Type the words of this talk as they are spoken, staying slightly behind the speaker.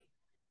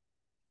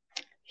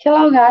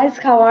Hello guys,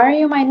 how are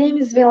you? My name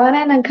is Milena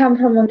and I come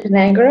from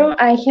Montenegro.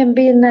 I have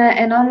been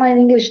an online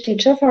English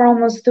teacher for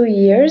almost 2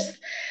 years.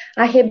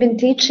 I have been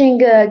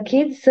teaching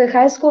kids,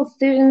 high school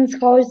students,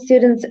 college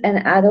students, and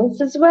adults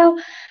as well.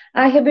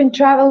 I have been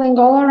traveling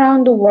all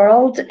around the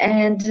world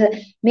and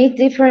meet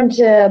different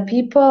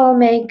people,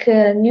 make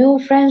new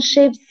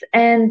friendships,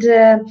 and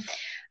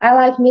I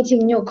like meeting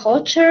new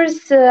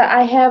cultures.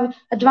 I have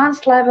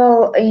advanced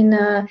level in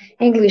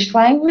English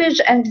language,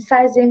 and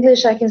besides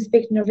English, I can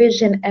speak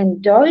Norwegian and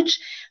Deutsch.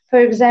 For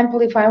example,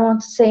 if I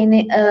want to say in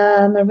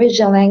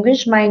Norwegian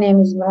language, my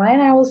name is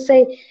Milena, I will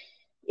say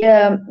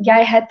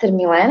Jag heter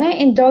Milena.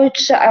 In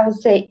Deutsch, I will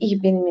say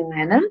Ich bin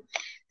Milena.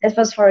 That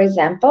was for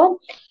example.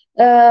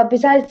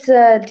 Besides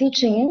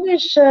teaching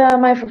English,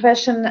 my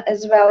profession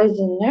as well is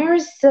a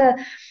nurse.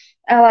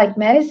 I like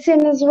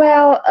medicine as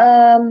well.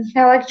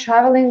 I like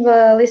traveling,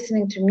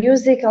 listening to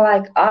music. I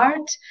like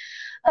art.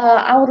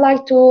 I would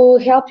like to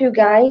help you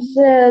guys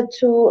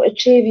to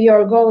achieve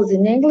your goals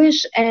in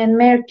English and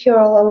make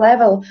your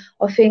level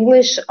of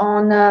English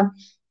on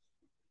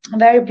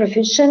very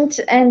proficient.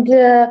 And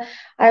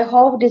I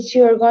hope that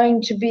you are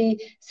going to be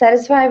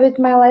satisfied with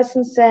my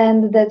lessons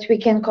and that we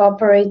can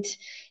cooperate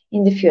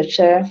in the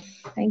future.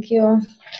 Thank you.